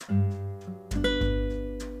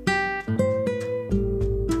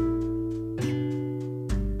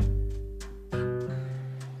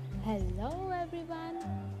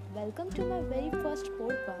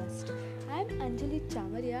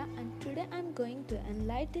going to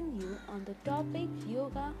enlighten you on the topic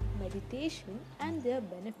yoga, meditation, and their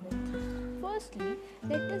benefits. Firstly,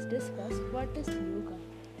 let us discuss what is yoga.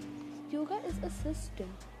 Yoga is a system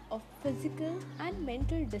of physical and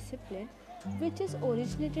mental discipline which is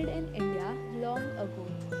originated in India long ago.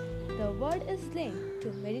 The word is linked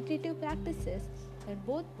to meditative practices in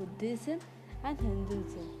both Buddhism and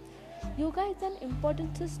Hinduism. Yoga is an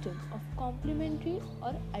important system of complementary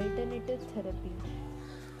or alternative therapy.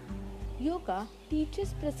 Yoga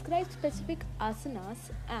teaches prescribed specific asanas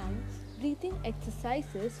and breathing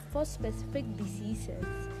exercises for specific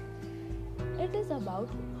diseases. It is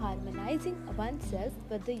about harmonizing oneself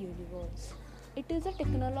with the universe. It is a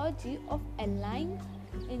technology of aligning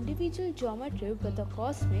individual geometry with the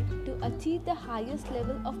cosmic to achieve the highest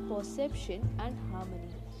level of perception and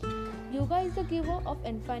harmony. Yoga is the giver of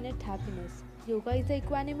infinite happiness. Yoga is the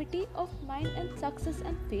equanimity of mind in success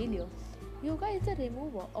and failure. Yoga is the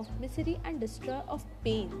remover of misery and destroyer of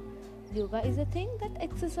pain. Yoga is the thing that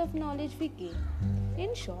excess of knowledge we gain.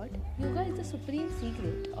 In short, yoga is the supreme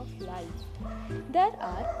secret of life. There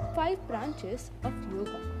are 5 branches of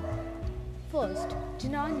yoga. First,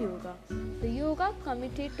 Jnana Yoga, the yoga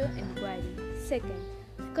committed to inquiry. Second,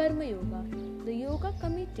 Karma Yoga, the yoga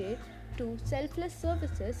committed to selfless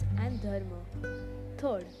services and dharma.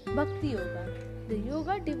 Third, Bhakti Yoga, the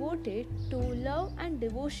yoga devoted to love and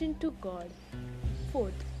devotion to God.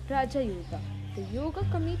 Fourth, Raja Yoga, the yoga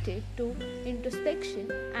committed to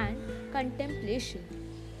introspection and contemplation.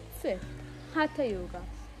 Fifth, Hatha Yoga,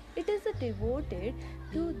 it is devoted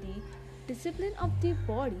to the discipline of the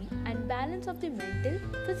body and balance of the mental,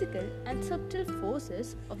 physical, and subtle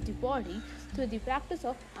forces of the body through the practice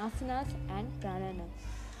of asanas and pranayama.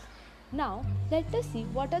 Now, let us see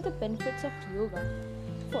what are the benefits of yoga.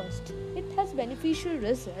 First, it has beneficial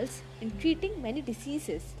results in treating many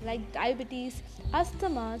diseases like diabetes,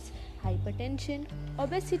 asthmas, hypertension,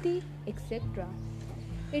 obesity, etc.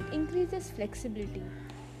 It increases flexibility.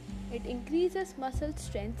 It increases muscle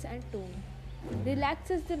strength and tone,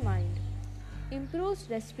 relaxes the mind, improves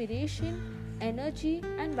respiration, energy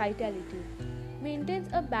and vitality, maintains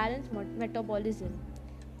a balanced metabolism,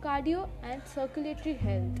 cardio and circulatory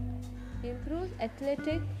health, improves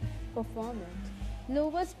athletic performance,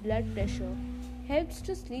 lowers blood pressure, helps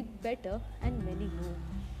to sleep better, and many more.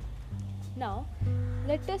 Now,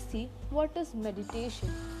 let us see what is meditation.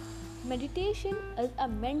 Meditation is a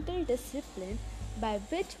mental discipline by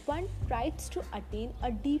which one tries to attain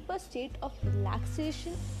a deeper state of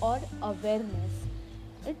relaxation or awareness.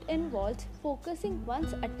 It involves focusing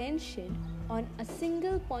one's attention on a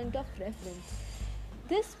single point of reference.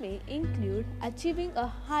 This may include achieving a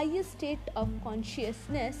higher state of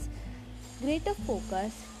consciousness, greater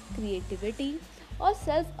focus, creativity, or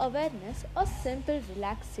self-awareness, or simple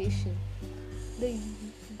relaxation. The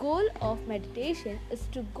goal of meditation is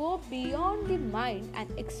to go beyond the mind and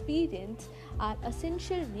experience our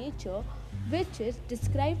essential nature, which is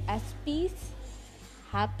described as peace,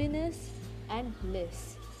 happiness, and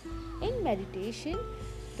bliss. In meditation,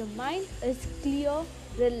 the mind is clear,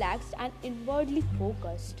 relaxed, and inwardly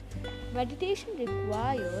focused. Meditation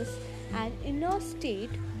requires an inner state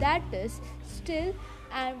that is still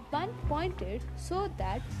and one-pointed so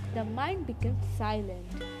that the mind becomes silent.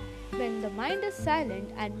 When the mind is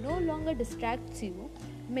silent and no longer distracts you,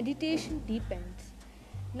 meditation deepens.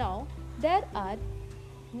 Now, there are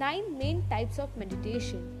 9 main types of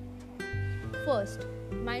meditation. First,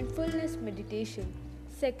 mindfulness meditation.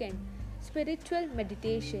 Second, spiritual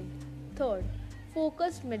meditation. Third,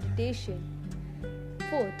 focused meditation.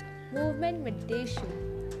 Fourth, movement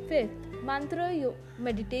meditation. Fifth, mantra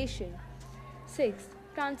meditation. Sixth,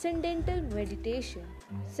 transcendental meditation.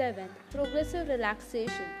 7th, progressive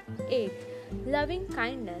relaxation. 8th, loving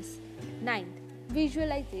kindness. 9th,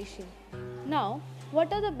 visualization. Now,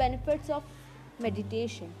 what are the benefits of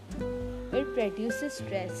meditation? It reduces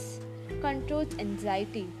stress, controls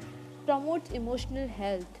anxiety, promotes emotional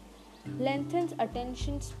health, lengthens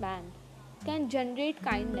attention span, can generate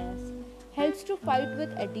kindness, helps to fight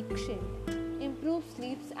with addiction, improves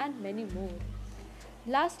sleeps, and many more.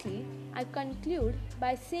 Lastly, I conclude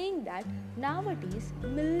by saying that nowadays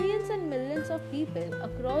millions and millions of people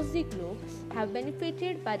across the globe have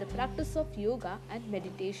benefited by the practice of yoga and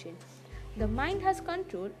meditation. The mind has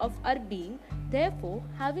control of our being, therefore,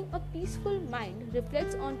 having a peaceful mind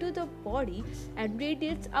reflects onto the body and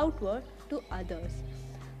radiates outward to others.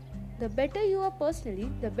 The better you are personally,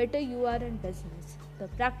 the better you are in business. The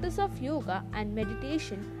practice of yoga and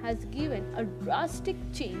meditation has given a drastic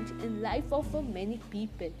change in life of many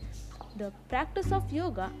people. The practice of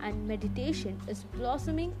yoga and meditation is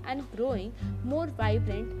blossoming and growing more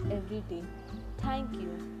vibrant every day. Thank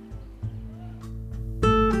you.